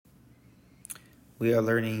We are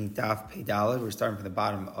learning Daf Pei Daled. We're starting from the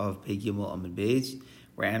bottom of Pei Gimel Amud Beis.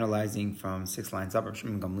 We're analyzing from 6 lines up.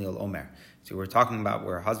 Shimon Gamliel Omer. So we're talking about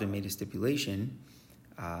where a husband made a stipulation,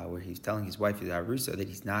 where he's telling his wife, Arusa, that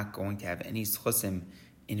he's not going to have any schusim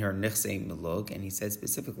in her nichsei milug, and he said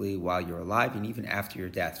specifically while you're alive and even after your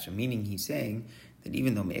death. So meaning he's saying that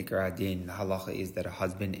even though me'ikar adin, the halacha is that a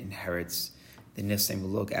husband inherits the nichsei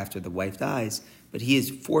milug after the wife dies, but he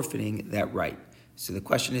is forfeiting that right. So the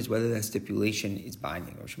question is whether that stipulation is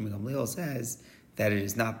binding. Or Shimon Gamliel says that it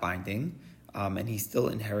is not binding, and he still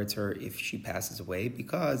inherits her if she passes away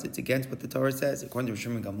because it's against what the Torah says. According to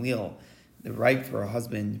Shimon Gamliel, the right for a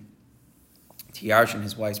husband to yarshin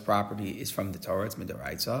his wife's property is from the Torah, it's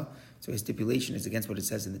midoraisa. So his stipulation is against what it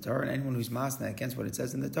says in the Torah, and anyone who's masna against what it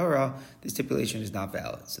says in the Torah, the stipulation is not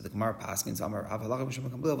valid. So the Gemara paskins Amar halacha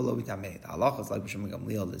b'Shimon Gamliel v'lo bitamei. The halacha is like b'Shimon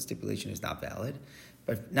Gamliel, the stipulation is not valid,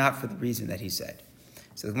 but not for the reason that he said.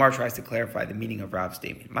 So the Gemara tries to clarify the meaning of Rav's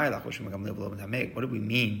statement. What do we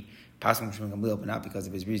mean? Passing B'Shimon Gamliel, but not because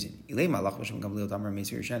of his reason. It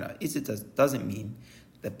doesn't mean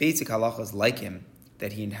that basic halacha is like him,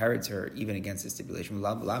 that he inherits her even against the stipulation,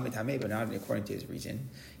 but not according to his reason.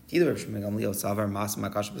 Shimon Gamliel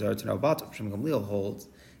holds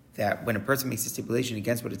that when a person makes a stipulation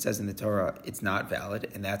against what it says in the Torah, it's not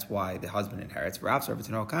valid, and that's why the husband inherits. Rav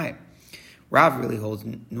really holds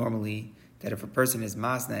normally that if a person is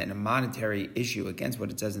masna in a monetary issue against what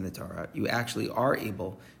it says in the Torah, you actually are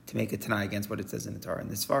able to make a tanai against what it says in the Torah. And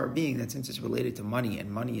this far being that since it's related to money, and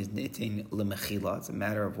money is nitin lemechila, it's a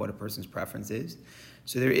matter of what a person's preference is.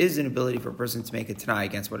 So there is an ability for a person to make a tanai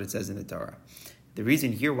against what it says in the Torah. The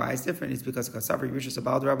reason here why it's different is because Kasafri Rishus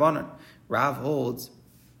Abal Rabbanan. Rav holds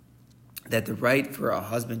that the right for a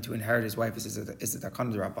husband to inherit his wife is a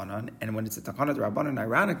takana d'Rabbanan, and when it's a takana d'Rabbanan,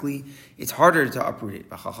 ironically, it's harder to uproot it.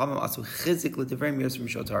 Actually,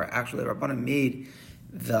 Rabbanan made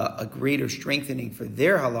a greater strengthening for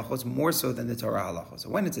their halachos more so than the Torah halachos. So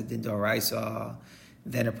when it's a din d'oraisa,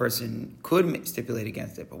 then a person could stipulate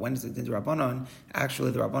against it. But when it's a din d'Rabbanan,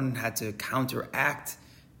 actually the Rabbanan had to counteract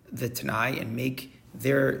the Tanai and make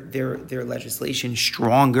their legislation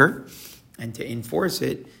stronger, and to enforce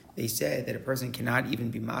it, they said that a person cannot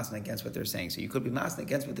even be masna against what they're saying. So you could be masna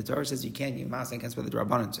against what the Torah says, you can't be masna against what the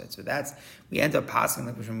Rabbanan said. So we end up passing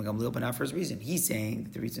like B'Shimon Gamliel, but not for his reason. He's saying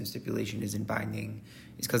that the reason stipulation isn't binding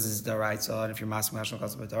is because it's the Daraisa, and if you're masna mashal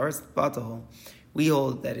kasab Torah, it's batal. We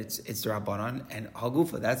hold that it's the Rabbanan, and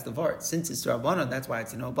Hagufa, that's the Vart. Since it's the Rabbanan, that's why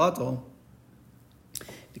it's no batal.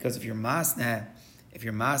 Because if you're masna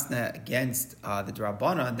against the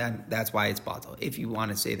Drabana, then that's why it's batal. If you want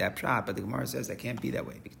to say that pshat, but the Gemara says that can't be that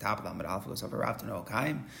way.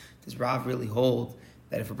 Does Rav really hold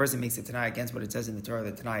that if a person makes a tanai against what it says in the Torah,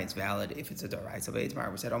 the tanai is valid if it's a doraisa?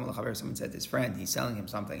 We said, someone said to his friend, he's selling him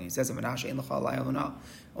something, and he says,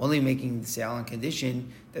 only making the sale on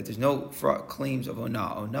condition that there's no claims of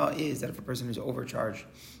ona. Ona is that if a person is undercharged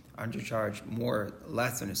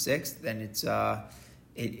less than a sixth, then it's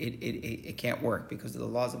it can't work because of the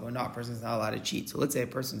laws of Onah. A person's not allowed to cheat. So let's say a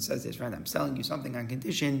person says to his friend, I'm selling you something on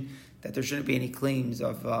condition that there shouldn't be any claims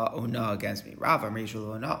of Onah against me. Rav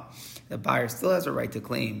Amrishul Onah. The buyer still has a right to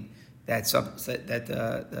claim that such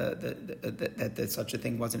a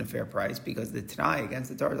thing wasn't a fair price because the Tanai against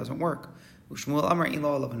the Torah doesn't work.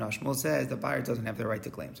 Shmuel says the buyer doesn't have the right to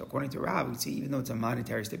claim. So according to Rav, we see even though it's a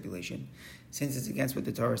monetary stipulation, since it's against what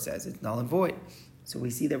the Torah says, it's null and void. So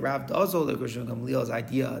we see that Rav does hold the B'Shimon Gamliel's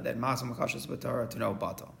idea that Masam Makashas B'Torah to know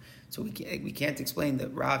batal. So we can't explain the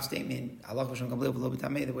Rav's statement Allah B'Shimon Gamliel v'lo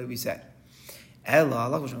b'tamei the way we said. Ella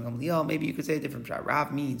Allah B'Shimon Gamliel, maybe you could say a different pshat.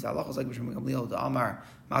 Rav means Allah is like B'Shimon Gamliel the Amar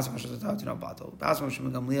Masam Makashas B'Torah to know batal. Masam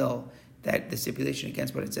B'Shimon Gamliel that the stipulation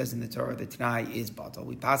against what it says in the Torah, the Tanai is batal.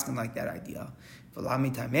 We pass him like that idea.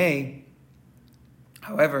 V'lami tamei.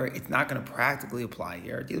 However, it's not going to practically apply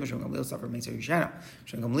here. Shimon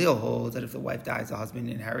Gamliel holds that if the wife dies, the husband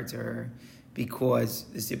inherits her because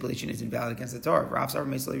the stipulation is invalid against the Torah. Rav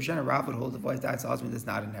would hold if the wife dies, the husband does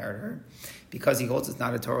not inherit her because he holds it's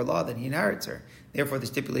not a Torah law, then he inherits her. Therefore, the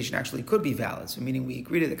stipulation actually could be valid. So, meaning we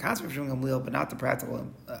agree to the concept of Shimon Gamliel, but not the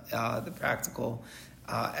practical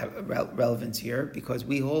relevance here, because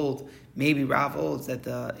we hold, maybe Rav holds that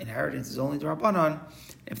the inheritance is only D'Rabbanan.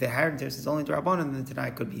 If the inheritance is only D'Rabbanan, then the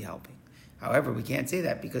Tanai could be helping. However, we can't say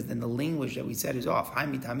that because then the language that we said is off.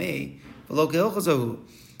 That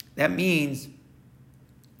means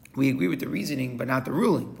we agree with the reasoning, but not the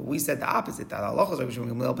ruling. But we said the opposite, that Allah is like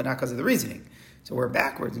B'Shimon Gamliel, but not because of the reasoning. So we're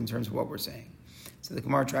backwards in terms of what we're saying. So the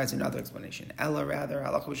Gemara tries another explanation. Ella rather,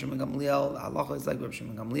 Allah B'Shimon Gamliel, Allah is like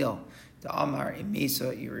B'Shimon Gamliel. The Amar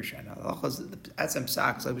Imesa Yerushan. Allah is the Asam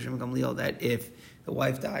Sak is like B'Shimon Gamliel, that if the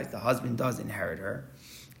wife dies, the husband does inherit her,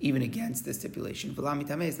 even against the stipulation. V'lami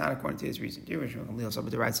tameh, it's not according to his reason. Rishon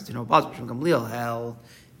Gamliel held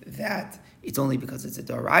that it's only because it's a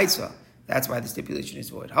daraisa. That's why the stipulation is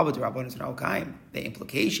void. The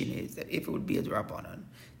implication is that if it would be a darabanan,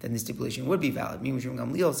 then the stipulation would be valid. Rishon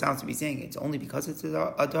Gamliel sounds to be saying it's only because it's a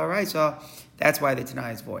daraisa. That's why the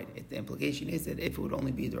Tanai is void. The implication is that if it would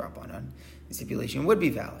only be a darabanan, the stipulation would be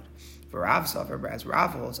valid. For Rav Safar, as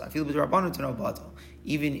Rav holds, I feel b'darabanan to no batal.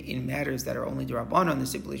 Even in matters that are only darabanan, the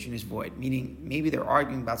stipulation is void. Meaning, maybe they're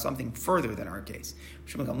arguing about something further than our case.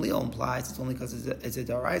 Rishon Gamliel implies it's only because it's a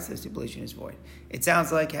daraisa, the stipulation is void. It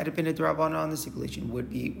sounds like had it been a darabanan, the stipulation would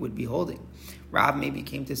be holding. Rav maybe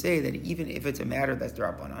came to say that even if it's a matter that's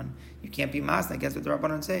darabanan, you can't be masna against what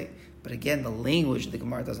darabanan say. But again, the language the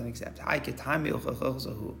Gemara doesn't accept.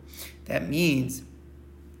 That means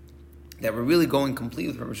that we're really going complete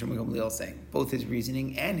with what Rishon Gamliel is saying, both his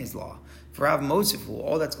reasoning and his law. For Rav Mosifu,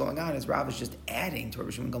 all that's going on is Rav is just adding to what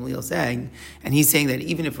Rishon Gamliel is saying, and he's saying that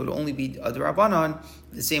even if it would only be a darabanan,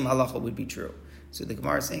 the same halacha would be true. So the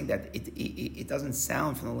Gemara is saying that it doesn't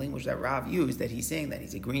sound from the language that Rav used that he's saying that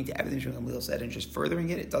he's agreeing to everything Rishon Gamliel said and just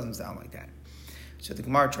furthering it. It doesn't sound like that. So the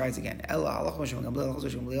Gemara tries again. The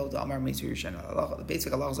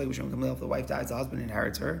basic halacha is like Rishon Gamliel, if the wife dies, the husband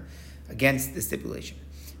inherits her against the stipulation.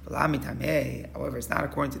 However, it's not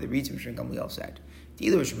according to the reason Rishon Gamliel said. The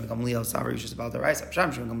either Rishon Gamliel Savar is just about the Raisa.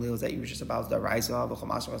 Rishon Gamliel is that you were just about the Raisa.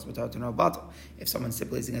 If someone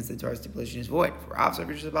stipulates against the Torah, stipulation is void. For Rav Savar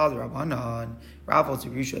is just about the Rabbanan. Rav holds to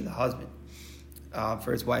Risha, the husband,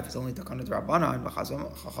 for his wife is only takana to Rabbanan. And the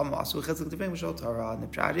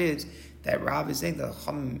pshat is that Rav is saying that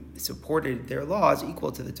Chacham supported their laws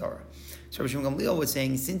equal to the Torah. So Rishon Gamliel was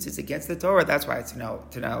saying since it's against the Torah, that's why it's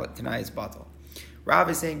Tanai is batal.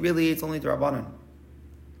 Rav is saying, really, it's only the Rabbanan.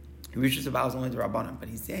 Rishus Abba is only the Rabbanan. But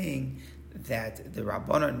he's saying that the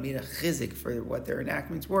Rabbanan made a chizik for what their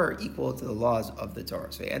enactments were equal to the laws of the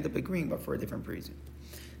Torah. So they end up agreeing, but for a different reason.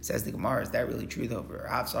 Says the Gemara, is that really true, though? For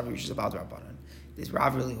Rav, Savi, Rishus Abba, the Rabbanan. Does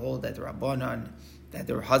Rav really hold that the Rabbanan, that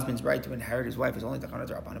their husband's right to inherit his wife is only takana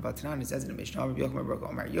to Rabbanan? But Tanan, it says in the Mishnah,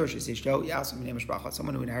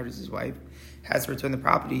 someone who inherits his wife has to return the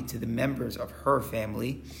property to the members of her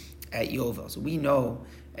family at Yovel. So we know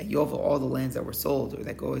at Yovel all the lands that were sold or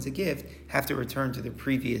that go as a gift have to return to the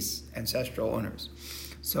previous ancestral owners.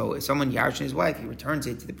 So if someone yarshin his wife, he returns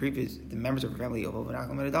it to the members of her family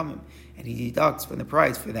Yovel, and he deducts from the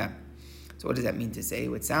price for them. So what does that mean to say? It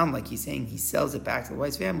would sound like he's saying he sells it back to the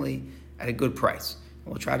wife's family at a good price.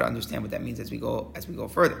 And we'll try to understand what that means as we go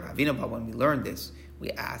further. When we learned this, we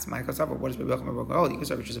asked, what is Rabbi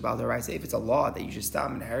Yochanan just about the Daraisa? If it's a law that you should stop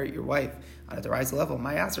and inherit your wife on a Daraisa level,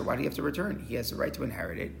 my answer, why do you have to return? He has the right to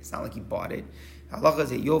inherit it. It's not like he bought it. Halacha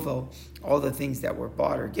is at Yovel, all the things that were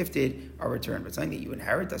bought or gifted are returned, but something that you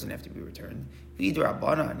inherit doesn't have to be returned.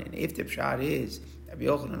 And if the pshat is Rabbi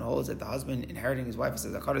Yochanan holds that the husband inheriting his wife is a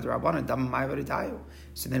zakata d'Rabbanan, damam ma'avaditayu.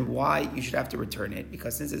 So then why you should have to return it?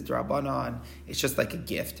 Because since it's d'Rabbanan, it's just like a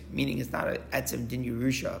gift, meaning it's not an etzem din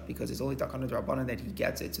Yerusha, because it's only takana d'Rabbanan that he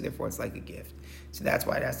gets it, so therefore it's like a gift. So that's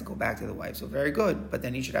why it has to go back to the wife. So very good, but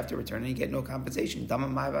then he should have to return and he get no compensation.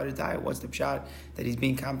 Damam ma'avaditayu. What's the pshat that he's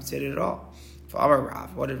being compensated at all? For our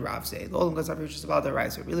Rav, what did Rav say? Just about the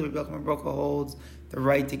right. So really, Rabbi Yochanan Broka holds the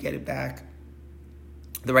right to get it back.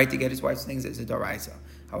 The right to get his wife's things is a daraisa.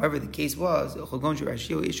 However, the case was we're talking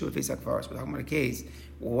about a case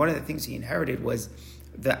where one of the things he inherited was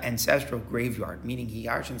the ancestral graveyard, meaning he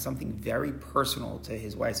yarshin something very personal to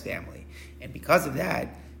his wife's family, and because of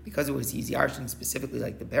that, because it was he's yarshin specifically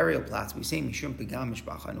like the burial plots, we say mishum pigam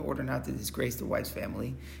mishpacha in order not to disgrace the wife's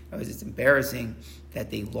family. Because it's embarrassing that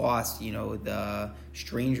they lost, the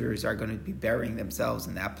strangers are going to be burying themselves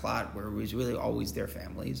in that plot where it was really always their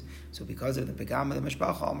families. So because of the pigam of the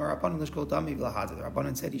mishpacha, the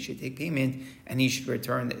Rabbanan said he should take payment and he should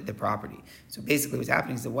return the property. So basically what's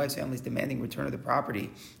happening is the wife's family is demanding return of the property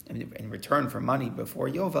in return for money before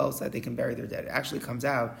Yovel so that they can bury their dead. It actually comes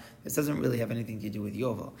out, this doesn't really have anything to do with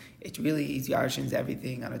Yovel. It really is Yarshins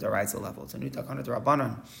everything on a Daraisa level. It's a new takana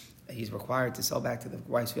Rabbanan. He's required to sell back to the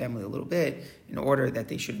wife's family a little bit in order that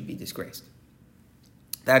they shouldn't be disgraced.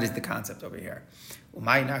 That is the concept over here.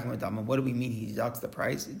 What do we mean he deducts the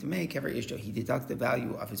price? He deducts the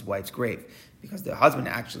value of his wife's grave because the husband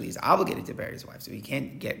actually is obligated to bury his wife, so he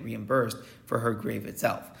can't get reimbursed for her grave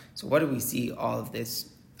itself. So what do we see all of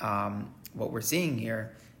this? What we're seeing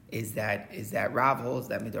here is that Rav holds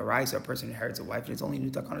that midoraisa, a person inherits a wife, and it's only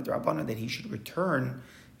new takana d'Rabbanan that he should return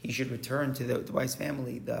he should return to the wife's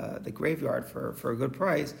family the graveyard for a good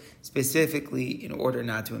price, specifically in order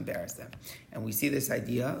not to embarrass them. And we see this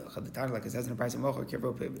idea, like it says in the price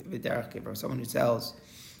of someone who sells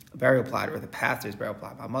a burial plot or the pastor's burial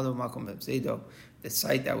plot, the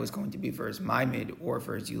site that was going to be for his maimed or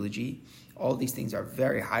for his eulogy. All these things are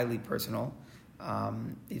very highly personal.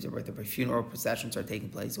 These are where the funeral processions are taking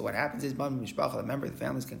place. So what happens is, the member of the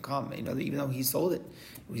families can come, even though he sold it.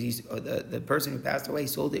 The person who passed away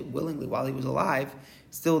sold it willingly while he was alive.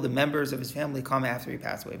 Still, the members of his family come after he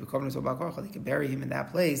passed away. They can bury him in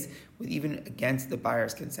that place, even against the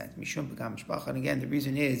buyer's consent. And again, the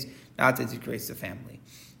reason is not to disgrace the family.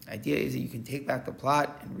 The idea is that you can take back the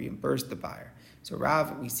plot and reimburse the buyer. So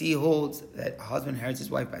Rav, we see, holds that a husband inherits his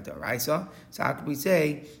wife by Doraisa. So how could we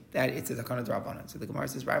say that it's a Takana Drabanan? So the Gemara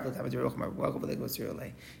says, Rav, in the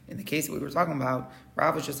case that we were talking about,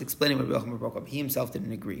 Rav was just explaining what Rebbe broke up. He himself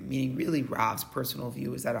didn't agree. Meaning, really, Rav's personal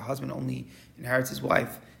view is that a husband only inherits his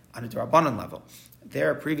wife on a Drabanan level.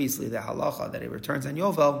 There, previously, the halacha that it returns on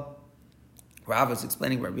Yovel, Rav was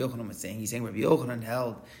explaining what Rabbi Yochanan was saying. He's saying Rabbi Yochanan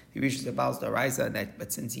held he reaches the Baal Doraisa,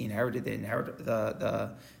 but since he inherited the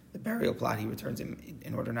burial plot, he returns him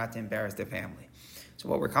in order not to embarrass the family. So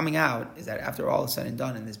what we're coming out is that after all is said and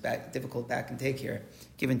done in this difficult give and take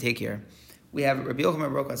here, we have Rabbi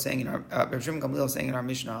Yochanan Rocha saying Rabbi Shimon Gamliel saying in our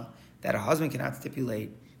Mishnah that a husband cannot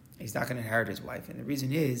stipulate he's not going to inherit his wife, and the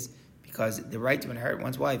reason is because the right to inherit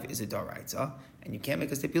one's wife is a doraisa, and you can't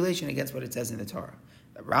make a stipulation against what it says in the Torah.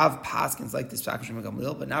 Rav paskins like this Rabbi Shimon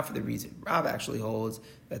Gamliel, but not for the reason. Rav actually holds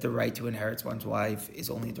that the right to inherit one's wife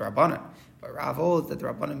is only the Rabbanan. But Rav holds that the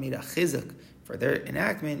Rabbanan made a chizuk for their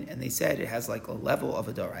enactment, and they said it has like a level of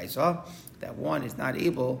a doraisa, that one is not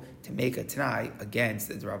able to make a tanai against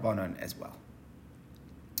the Rabbanan as well.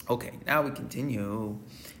 Okay, now we continue.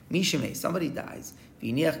 Mishame, somebody dies.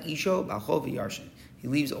 V'iniach isho b'achov v'yarshin. He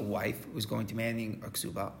leaves a wife who's going to manding a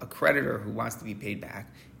ksuba, a creditor who wants to be paid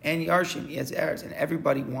back, and yarshim, he has heirs, and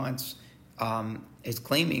everybody is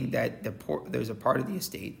claiming that there's a part of the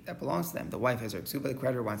estate that belongs to them. The wife has her ksuba, the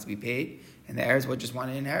creditor wants to be paid, and the heirs would just want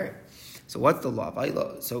to inherit. So what's the law?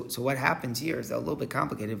 So what happens here is a little bit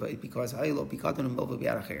complicated, because he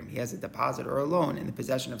has a deposit or a loan in the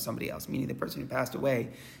possession of somebody else, meaning the person who passed away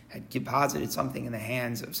had deposited something in the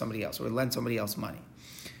hands of somebody else or lent somebody else money.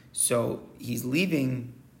 So he's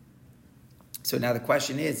leaving. So now the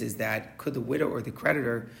question is that could the widow or the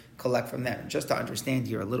creditor collect from them? Just to understand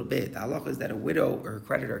here a little bit, the halacha is that a widow or a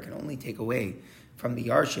creditor can only take away from the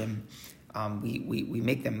yarshim. We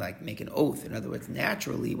make them make an oath. In other words,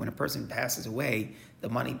 naturally, when a person passes away, the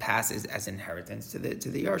money passes as inheritance to the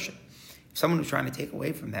yarshim. If someone who's trying to take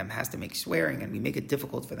away from them has to make swearing, and we make it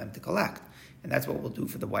difficult for them to collect, and that's what we'll do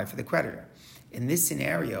for the wife or the creditor. In this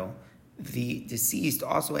scenario, the deceased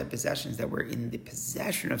also had possessions that were in the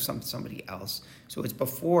possession of somebody else. So it's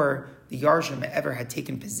before the yarshim ever had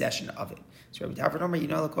taken possession of it. So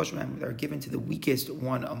they're given to the weakest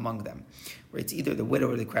one among them, where it's either the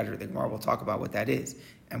widow or the creditor. The Gemara will talk about what that is.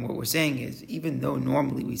 And what we're saying is, even though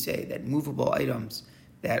normally we say that movable items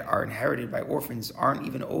that are inherited by orphans aren't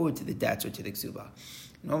even owed to the debts or to the ksuba.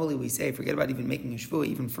 Normally we say, forget about even making a shvuah,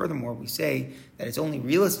 even furthermore, we say that it's only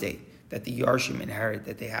real estate that the yarshim inherit,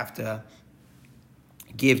 that they have to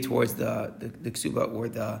give towards the ksuba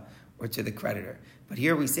or to the creditor. But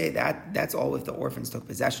here we say that that's all if the orphans took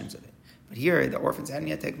possessions of it. But here the orphans hadn't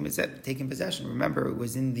yet taken possession. Remember, it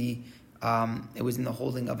was in the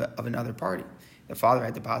holding of another party. The father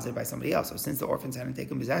had deposited by somebody else. So since the orphans hadn't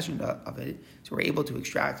taken possession of it, so we're able to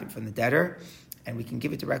extract it from the debtor, and we can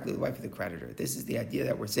give it directly to the wife of the creditor. This is the idea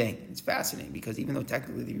that we're saying. It's fascinating because even though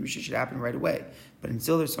technically the Yerusha should happen right away, but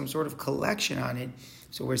until there's some sort of collection on it,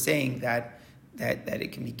 so we're saying that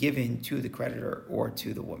it can be given to the creditor or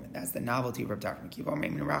to the woman. That's the novelty of Rav Tarfon.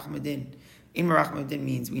 In Merachim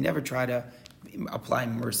means we never try to apply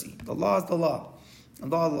mercy. The law is the law. The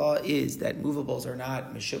law is that movables are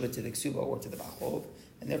not meshuvah to the ksuba or to the bachov,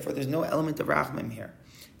 and therefore there's no element of rachmim here.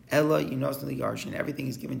 Ella yinosnu liyarshin. Everything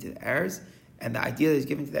is given to the heirs. And the idea that is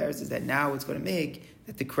given to the heirs is that now it's going to make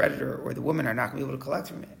that the creditor or the woman are not going to be able to collect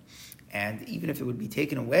from it. And even if it would be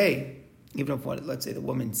taken away, even if, let's say, the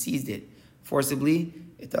woman seized it forcibly,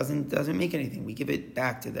 it doesn't make anything. We give it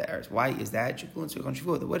back to the heirs. Why is that?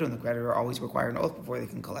 The widow and the creditor always require an oath before they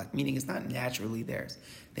can collect, meaning it's not naturally theirs.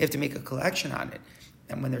 They have to make a collection on it.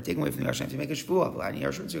 And when they're taken away from the Yarshim, they have to make a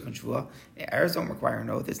shvuah. The heirs don't require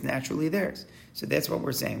an oath. It's naturally theirs. So that's what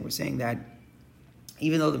we're saying. We're saying that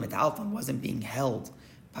even though the metalton wasn't being held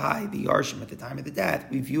by the Yarshim at the time of the death,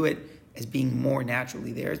 we view it as being more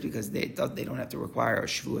naturally theirs because they don't have to require a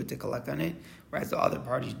shvuah to collect on it, whereas the other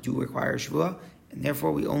parties do require a shvuah, and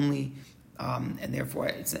therefore we only and therefore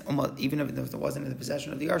it's almost, even if it wasn't in the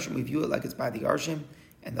possession of the Yarshim, we view it like it's by the Yarshim,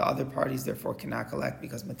 and the other parties therefore cannot collect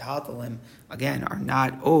because metaltalim, again, are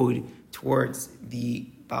not owed towards the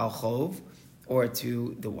Baal Chov or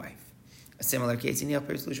to the wife. A similar case,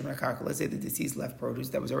 let's say the deceased left produce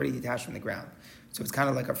that was already detached from the ground. So it's kind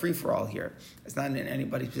of like a free-for-all here. It's not in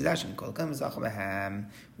anybody's possession.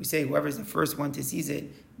 We say whoever's the first one to seize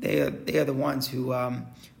it, they are the ones who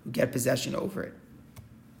get possession over it.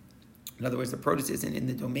 In other words, the produce isn't in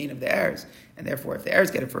the domain of the heirs, and therefore, if the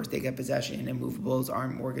heirs get it first, they get possession, and movables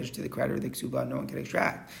aren't mortgaged to the creditor, the ksuba, no one can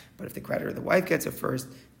extract. But if the creditor, the wife, gets it first,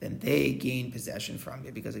 then they gain possession from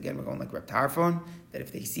it. Because again, we're going like Reb Tarfon, that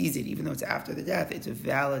if they seize it, even though it's after the death, it's a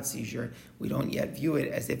valid seizure. We don't yet view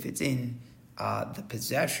it as if it's in the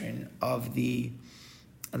possession of the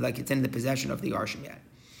Yarshim yet.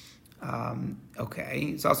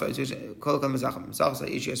 Okay. It's also if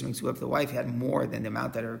the wife had more than the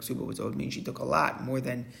amount that her ksuba was owed, meaning she took a lot more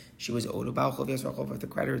than she was owed. If the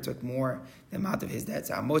creditor took more the amount of his debt,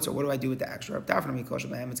 so what do I do with the extra?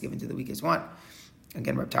 It's given to the weakest one.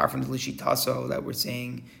 Again, Reb Tarfon is lishitaso that we're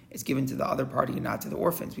saying it's given to the other party and not to the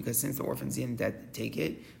orphans, because since the orphans didn't take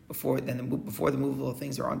it before the movable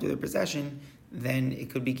things are under their possession, then it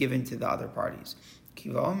could be given to the other parties.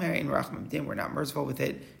 We're not merciful with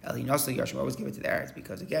it. Always give it to the heirs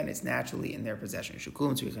because again, it's naturally in their possession. The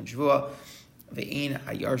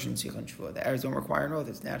heirs don't require an oath;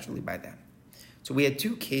 it's naturally by them. So we had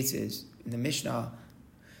two cases in the Mishnah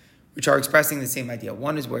which are expressing the same idea.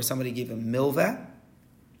 One is where somebody gave a milveh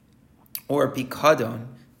or a pikadon,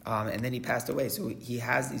 and then he passed away. So he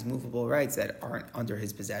has these movable rights that aren't under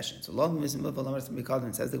his possession. So says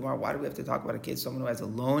the Gemara, why do we have to talk about a case, someone who has a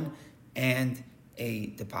loan and a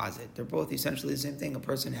deposit? They're both essentially the same thing. A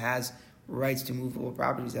person has rights to movable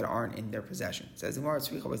properties that aren't in their possession. Says the Gemara,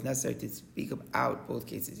 it was necessary to speak out both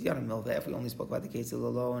cases. If we only spoke about the case of the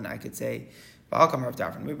loan, I could say, maybe Rav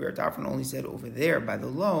Tarfon only said over there by the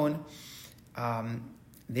loan,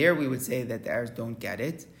 there we would say that the heirs don't get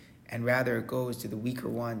it, and rather it goes to the weaker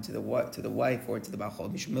one, to the wife, or to the Baal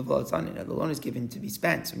Chov. The loan is given to be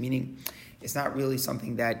spent, so meaning it's not really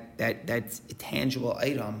something that's a tangible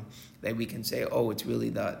item that we can say, oh, it's really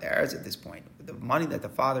the heirs at this point. The money that the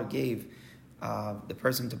father gave the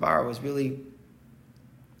person to borrow was really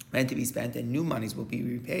meant to be spent, and new monies will be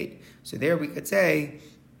repaid. So there we could say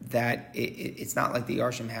that it's not like the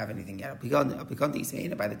Yarshim have anything yet.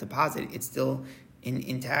 By the deposit, it's still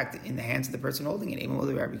intact in the hands of the person holding it. Even with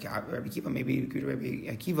Rabbi Akiva, maybe Rabbi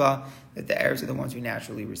Akiva, that the heirs are the ones who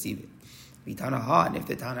naturally receive it. And if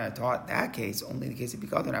the Tana taught that case, only in the case of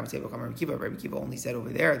Pikadon, I would say Rabbi Akiva. Rabbi Akiva only said over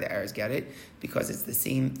there the heirs get it because it's the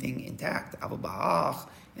same thing intact.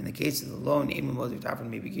 In the case of the loan,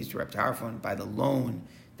 maybe used to Reb Tarfon by the loan,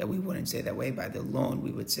 that we wouldn't say that way. By the loan,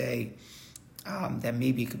 we would say that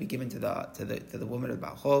maybe it could be given to the woman of the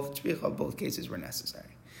Baal Chov. Both cases were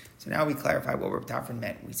necessary. So now we clarify what Reb Tarfon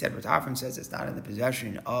meant. We said Reb Tarfon says it's not in the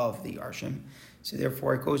possession of the Yarshim, so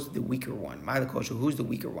therefore it goes to the weaker one. Who's the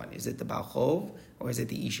weaker one? Is it the Baal Chov or is it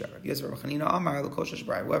the Isha?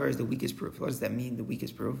 Whoever is the weakest proof. What does that mean, the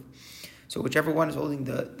weakest proof? So whichever one is holding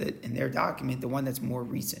the in their document, the one that's more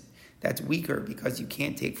recent. That's weaker because you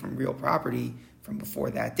can't take from real property from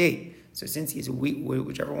before that date. So since he's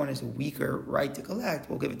whichever one is a weaker right to collect,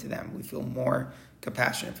 we'll give it to them. We feel more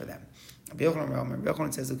compassionate for them. Rabbi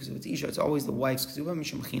Yochanan says it's always the wife's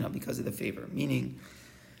because of the favor. Meaning,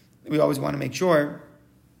 we always want to make sure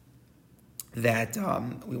that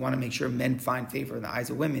men find favor in the eyes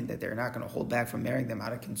of women, that they're not going to hold back from marrying them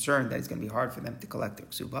out of concern that it's going to be hard for them to collect their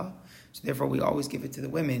ksuba. So therefore, we always give it to the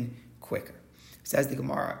women quicker. Says the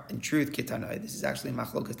Gemara, in truth, Kitana, this is actually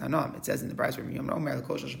Machlokas Tanam. It says in the Brayso,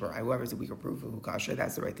 whoever is the weaker proof of Hukasha,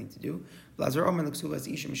 that's the right thing to do. It's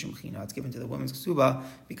given to the woman's ksuba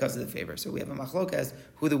because of the favor. So we have a Machlokas,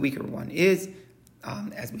 who the weaker one is,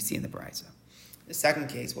 as we see in the Brayso. The second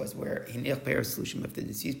case was where Hinich Peres solution, if the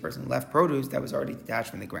deceased person left produce that was already detached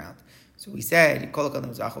from the ground. So we said,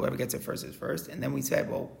 whoever gets it first is first. And then we said,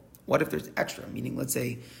 well, what if there's extra? Meaning, let's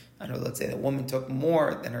say the woman took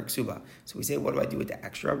more than her ksuba. So we say, what do I do with the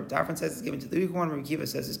extra? Rabbi Tarfon says it's given to the weaker one. Rabbi Akiva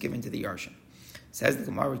says it's given to the Yarshim. Says the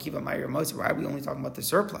Gemara, Rabbi Akiva, Ma'ir Moshe, why are we only talking about the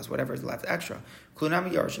surplus, whatever is left extra?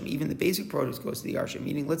 Kulunami Yarshim, even the basic produce goes to the Yarshim.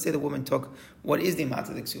 Meaning, let's say the woman took, what is the amount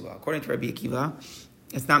of the ksuba? According to Rabbi Akiva,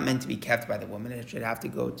 it's not meant to be kept by the woman, and it should have to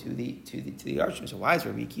go to the Yarshim. So why is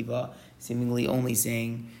Rabbi Akiva seemingly only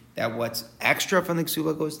saying that what's extra from the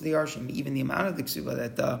ksuba goes to the Yarshim? Even the amount of the ksuba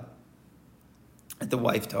that the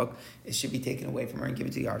wife took, it should be taken away from her and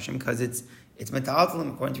given to the Yarshim because it's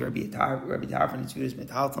metaltalim, according to Rabbi Tarfon, it's viewed as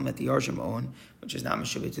metaltalim at the Yarshim own, which is not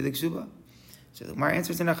meshubah to the ksuba. So the Gemara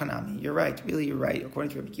answers in Achanami. You're right. Really, you're right.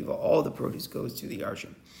 According to Rabbi Akiva, all the produce goes to the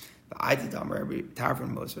Yarshim. But I did Rabbi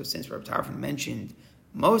Tarfon Mosar. Since Rabbi Tarfon mentioned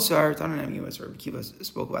Mosar, Rabbi Akiva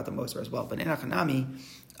spoke about the Mosar as well. But in Achanami,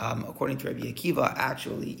 according to Rabbi Akiva,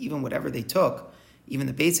 actually, even whatever they took, even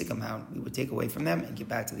the basic amount, we would take away from them and give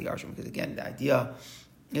back to the Yarshim. Because again, the idea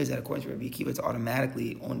is that according to Rabbi Akiva, it's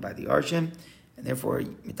automatically owned by the Yarshim, and therefore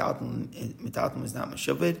Mitalton was not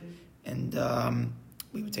Meshuved, and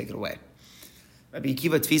we would take it away. Rabbi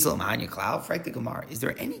Akiva Tfisel Mahanya Klau, Frak Gemara. Is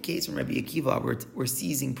there any case in Rabbi Akiva where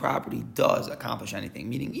seizing property does accomplish anything?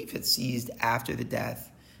 Meaning, if it's seized after the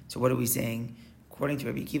death, so what are we saying? According to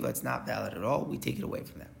Rabbi Akiva, it's not valid at all. We take it away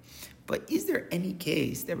from them. But is there any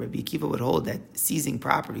case that Rabbi Akiva would hold that seizing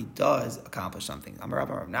property does accomplish something? If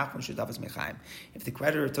the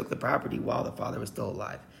creditor took the property while the father was still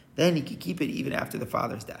alive, then he could keep it even after the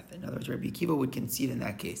father's death. In other words, Rabbi Akiva would concede in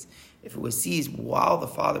that case. If it was seized while the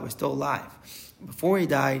father was still alive, before he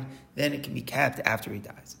died, then it can be kept after he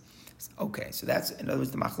dies. Okay, so that's, in other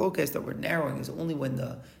words, the machlokes that we're narrowing is only when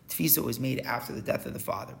the tfisa was made after the death of the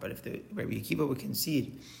father. But if the Rabbi Akiva would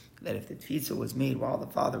concede that if the tfisa was made while the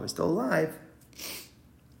father was still alive,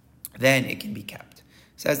 then it can be kept.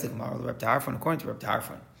 Says the Gemara, the Reb Tarfon, according to Reb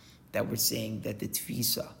Tarfon, that we're saying that the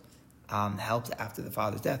tfisa helped after the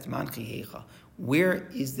father's death. Where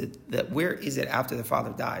is it after the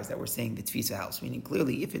father dies that we're saying the tfisa helps? Meaning,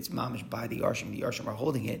 clearly, if it's mamish by the Yarshim are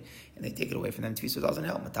holding it, and they take it away from them, tfisa doesn't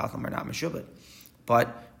help. Matalchim are not meshubed.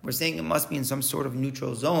 But we're saying it must be in some sort of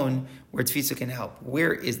neutral zone where tfisa can help.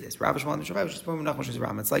 Where is this?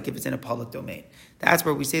 It's like if it's in a public domain. That's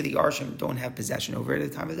where we say the Yarshim don't have possession over it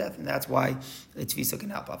at the time of death, and that's why the tfisa can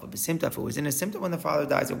help. If it was in a simta when the father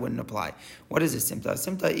dies, it wouldn't apply. What is a simta? A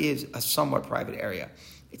simta is a somewhat private area.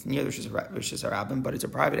 It's near the Rosh Hashanah, but it's a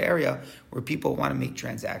private area where people want to make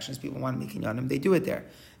transactions, people want to make inyanim, they do it there.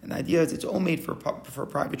 And the idea is it's all made for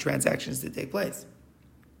private transactions to take place.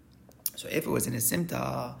 So if it was in a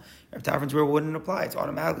simta, Rav Tarfon's rule wouldn't apply. It's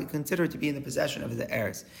automatically considered to be in the possession of the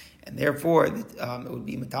heirs. And therefore, it would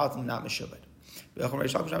be metalton, not meshubed.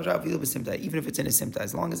 Even if it's in a simta,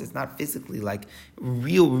 as long as it's not physically like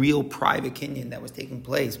real private kinyan that was taking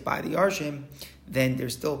place by the Yarshim, then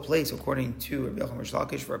there's still a place, according to Rabbi Yochanan Rish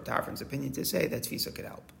Lakish, for Rabbi Tarfon's opinion, to say that tfisa could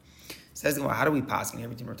help. Says the Gemara, how do we pass in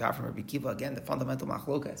everything Rabbi Tarfon and Rabbi Akiva? Again, the fundamental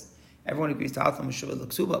machlokas. Everyone agrees to Altam Meshuvah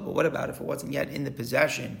L'Ksuba, but what about if it wasn't yet in the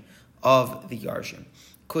possession of the Yarshim?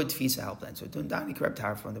 Could tfisa help then? So Dundani Rabbi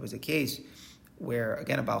Tarfon, there was a case where,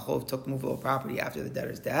 again, a Baal Chov took movable property after the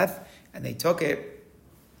debtor's death, and they took it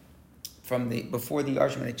from before the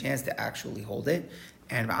Yarshim had a chance to actually hold it.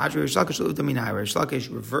 And Rish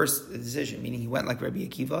Lakish reversed the decision, meaning he went like Rabbi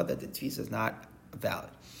Akiva, that the tfisa is not valid.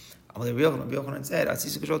 Rabbi Yochanan said,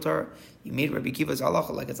 you made Rabbi Akiva's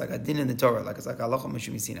halacha like it's like a din in the Torah, like it's like halacha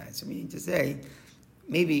Mishum Sinai. So meaning to say,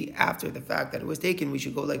 maybe after the fact that it was taken, we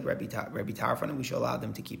should go like Rabbi Tarfon and we should allow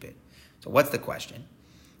them to keep it. So what's the question?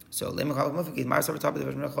 So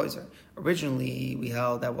originally we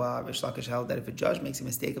held that Rish Lakish held that if a judge makes a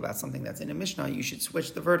mistake about something that's in a Mishnah, you should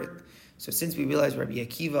switch the verdict. So since we realize Rabbi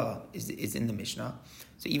Akiva is in the Mishnah,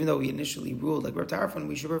 so even though we initially ruled like Rabbi Tarfon,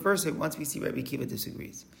 we should reverse it once we see Rabbi Akiva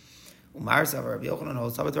disagrees. If someone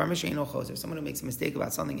who makes a mistake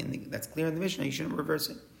about something that's clear in the Mishnah, you shouldn't reverse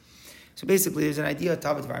it. So basically, there's an idea of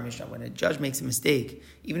Tabat Var Mishnah. When a judge makes a mistake,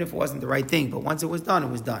 even if it wasn't the right thing, but once it was done, it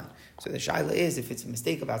was done. So the shaila is, if it's a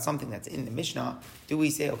mistake about something that's in the Mishnah, do we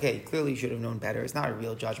say, okay, clearly you should have known better. It's not a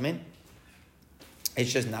real judgment.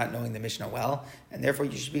 It's just not knowing the Mishnah well, and therefore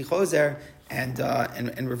you should be choser and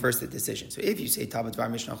reverse the decision. So if you say Tabat Var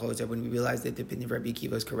Mishnah choser, when we realize that the opinion of Rabbi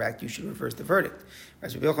Akiva is correct, you should reverse the verdict.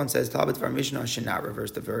 Whereas Rabbi Yochanan says Tabat Var Mishnah should not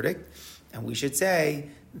reverse the verdict, and we should say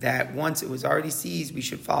that once it was already seized, we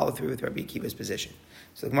should follow through with Rabbi Akiva's position.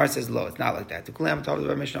 So the Gemara says, "Lo, it's not like that."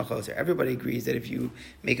 Everybody agrees that if you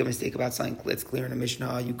make a mistake about something that's clear in the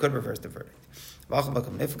Mishnah, you could reverse the verdict.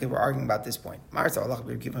 We're arguing about this point. Even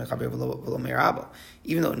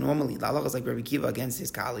though normally the halacha is like Rabbi Akiva against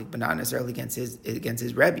his colleague, but not necessarily against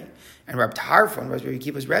his Rebbe. And Rabbi Tarfon was Rabbi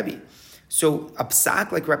Akiva's Rebbe. So a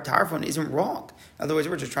psak like Rabbi Tarfon isn't wrong. In other words,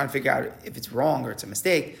 we're just trying to figure out if it's wrong or it's a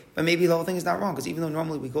mistake, but maybe the whole thing is not wrong, because even though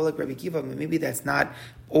normally we go like Rabbi Akiva, maybe that's not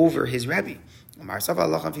over his Rebbe. The other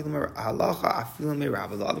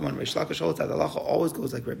one, Rish Lakish holds that the halacha always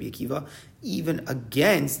goes like Rabbi Akiva, even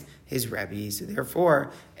against his Rebbe. So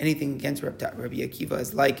therefore, anything against Rabbi Akiva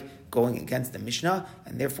is like going against the Mishnah,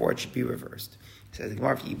 and therefore it should be reversed. Says the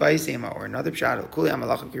Gemara, or another pshat,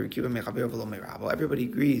 everybody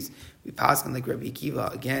agrees we pass on like Rabbi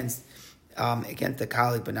Akiva against against the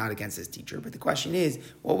colleague, but not against his teacher. But the question is,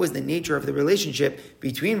 what was the nature of the relationship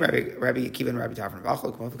between Rabbi Akiva and Rabbi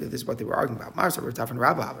Tarfon? This is what they were arguing about. Rabbi Tarfon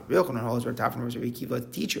Rabbi, Rabbi Yochanan holds Rabbi Tarfon was Rabbi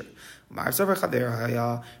Akiva's teacher. Rabbi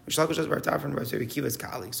Tarfon was Rabbi Akiva's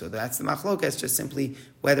colleague. So that's the machlokas, just simply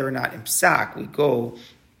whether or not in Psak we go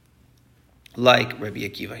like Rabbi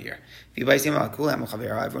Akiva here.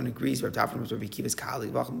 Everyone agrees Rabbi Tarfon was Rabbi Akiva's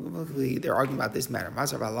colleague. They're arguing about this matter.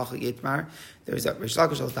 There's a Rish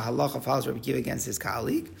Lakish, the halacha follows Rabbi Akiva against his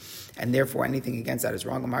colleague, and therefore anything against that is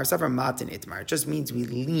wrong. It just means we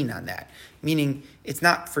lean on that. Meaning, it's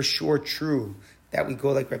not for sure true that we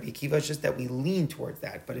go like Rabbi Akiva, it's just that we lean towards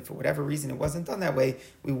that. But if for whatever reason it wasn't done that way,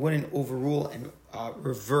 we wouldn't overrule and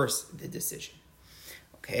reverse the decision.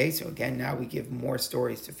 Okay, so again, now we give more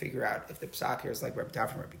stories to figure out if the psak here is like Rabbi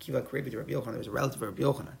Tarfon, Rabbi Akiva, Rabbi Yochanan. There was a relative of Rabbi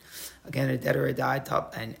Yochanan. Again, a dead or a died,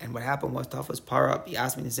 and what happened was Taf was para,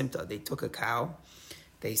 Yasmin and Simta. They took a cow,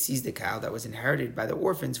 they seized a cow that was inherited by the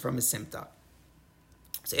orphans from a Simta.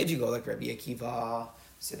 So if you go like Rabbi Akiva,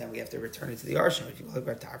 so then we have to return it to the arshim. If you go like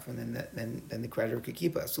Rabbi Tarfon, then the creditor could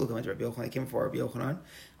keep it. So look at Rabbi Yochanan, they came before Rabbi Yochanan.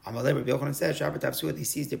 Amalei Rabbi Yochanan said, Shabbat Tafsuah, they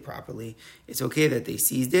seized it properly. It's okay that they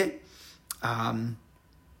seized it.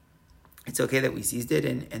 It's okay that we seized it,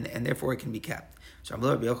 and therefore it can be kept. So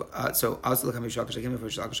also look at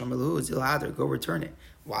go return it.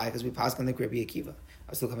 Why? Because we passed on the Rabbi Akiva.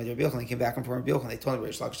 They came back from Rabbi Yochanan. They told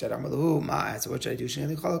Rabbi Lakish, so what should I do?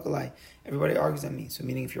 Everybody argues on me. So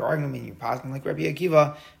meaning, if you're arguing with me and you're passing like Rabbi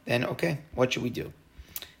Akiva, then okay, what should we do?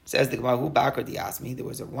 Says the Gemara, who backer the Asmi? There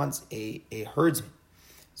was once a herdsman,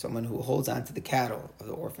 someone who holds on to the cattle of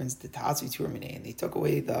the orphans, the Tatsi Turmine, and they took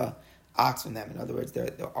away the ox from them. In other words,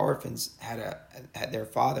 the orphans had their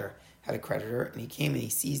father had a creditor, and he came and he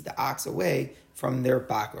seized the ox away from their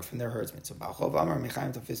bakra, from their herdsman. So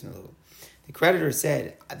the creditor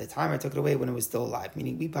said, at the time I took it away when it was still alive,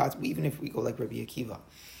 meaning even if we go like Rabbi Akiva,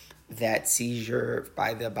 that seizure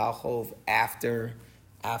by the Balchov after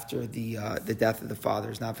the death of the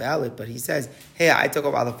father is not valid, but he says, hey, I took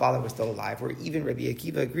it while the father was still alive, where even Rabbi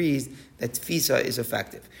Akiva agrees that tfisa is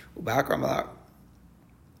effective.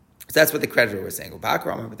 So that's what the creditor was saying.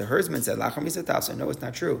 But the herdsman said, so no, it's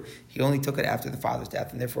not true. He only took it after the father's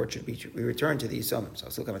death, and therefore it should be returned to the Yisomim. So I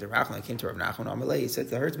was looking at the Rachman, I came to Rav Nachman Amalei. He said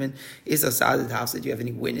to the herdsman, is Asad Tafsa, do you have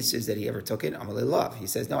any witnesses that he ever took it? Amalei love. He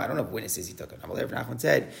says, no, I don't have witnesses he took it. Amalei Rav Nachman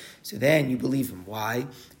said, so then you believe him. Why?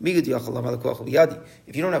 If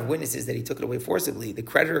you don't have witnesses that he took it away forcibly, the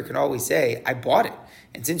creditor can always say, I bought it.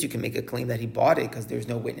 And since you can make a claim that he bought it because there's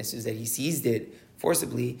no witnesses that he seized it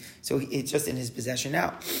forcibly, so it's just in his possession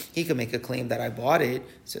now. He could make a claim that I bought it,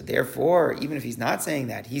 so therefore, even if he's not saying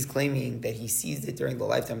that, he's claiming that he seized it during the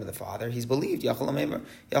lifetime of the father, he's believed. He's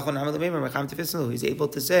able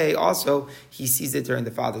to say also, he seized it during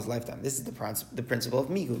the father's lifetime. This is the principle of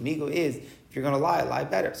migu. Migu is, if you're going to lie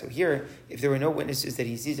better. So here, if there were no witnesses that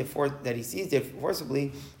he seized it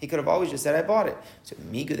forcibly, he could have always just said, I bought it. So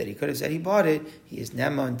migu, that he could have said he bought it, he is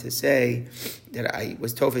neman to say that I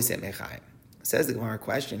was tofes et mechayim. Says the Gemara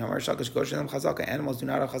question, animals do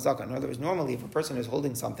not have chazaka. In other words, normally if a person is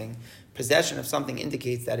holding something, possession of something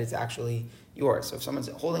indicates that it's actually yours. So if someone's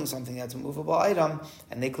holding something that's a movable item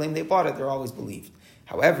and they claim they bought it, they're always believed.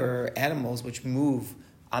 However, animals which move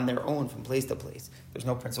on their own from place to place, there's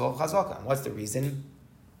no principle of chazaka. And what's the reason?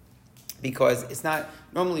 Because it's not,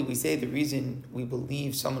 normally we say the reason we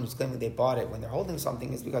believe someone who's claiming they bought it when they're holding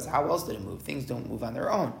something is because how else did it move? Things don't move on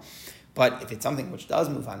their own. But if it's something which does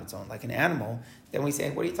move on its own, like an animal, then we say,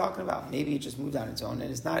 what are you talking about? Maybe it just moved on its own,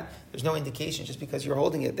 and it's not, there's no indication, just because you're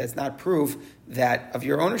holding it, that's not proof that of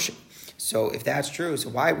your ownership. So if that's true, so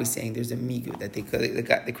why are we saying there's a migu, that the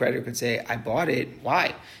creditor could say, I bought it,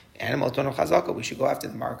 why? Animals don't have chazaka, we should go after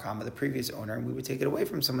the marakam, the previous owner, and we would take it away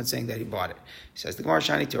from someone saying that he bought it. He says, the Gemara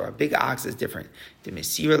Shani Torah, a big ox is different. The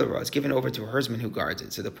Mesira L'Ra is given over to a herdsman who guards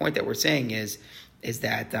it. So the point that we're saying is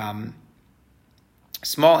that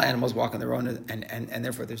small animals walk on their own, and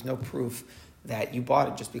therefore there's no proof that you bought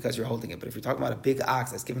it just because you're holding it. But if you're talking about a big ox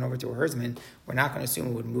that's given over to a herdsman, we're not going to assume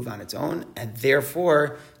it would move on its own, and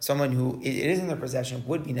therefore someone who it is in their possession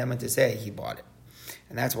would be neman to say he bought it.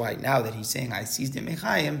 And that's why now that he's saying, I seized it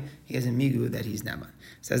mechayim, he has a migu that he's neman.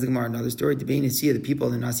 Says the Gemara, another story, the Bein Nasiya, the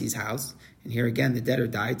people in the Nasi's house, and here again the debtor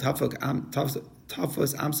died, Tafos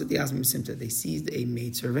Amsat Yasmim Simta. They seized a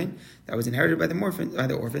maidservant that was inherited by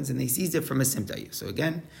the orphans, and they seized it from a Simta. So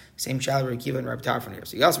again, same child, Rabbi Akiva and Rabbi Tarfon here.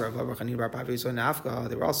 So Yasser, Rabbi Chanina, Rabbi Pavi, so Nafka,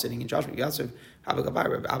 they were all sitting in judgment. Yasser,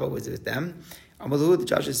 Rabbi Abba was with them. Amalu, the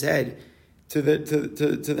judge said, to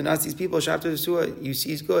the Nazis people, Shabta Sua, you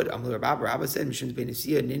see is good. Rabba said, Mishun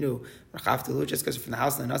Benisia Ninu Rachaftalu, just because from the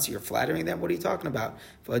house of the Nazi, you're flattering them. What are you talking about?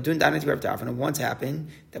 And once happened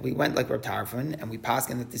that we went like Reb Tarfon and we passed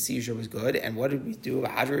in that the seizure was good. And what did we do?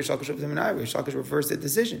 Rish Lakish reversed the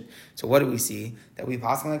decision. So what do we see? That we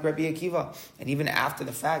passed like Rabbi Akiva. And even after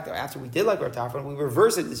the fact, or after we did like Reb Tarfon, we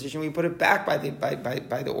reversed the decision. We put it back by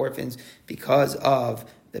the orphans because of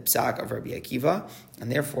the psak of Rabbi Akiva, and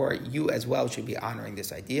therefore you as well should be honoring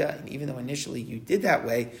this idea. And even though initially you did that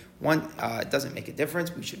way, it doesn't make a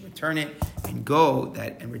difference. We should return it and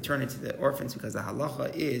return it to the orphans because the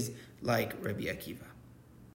halacha is like Rabbi Akiva.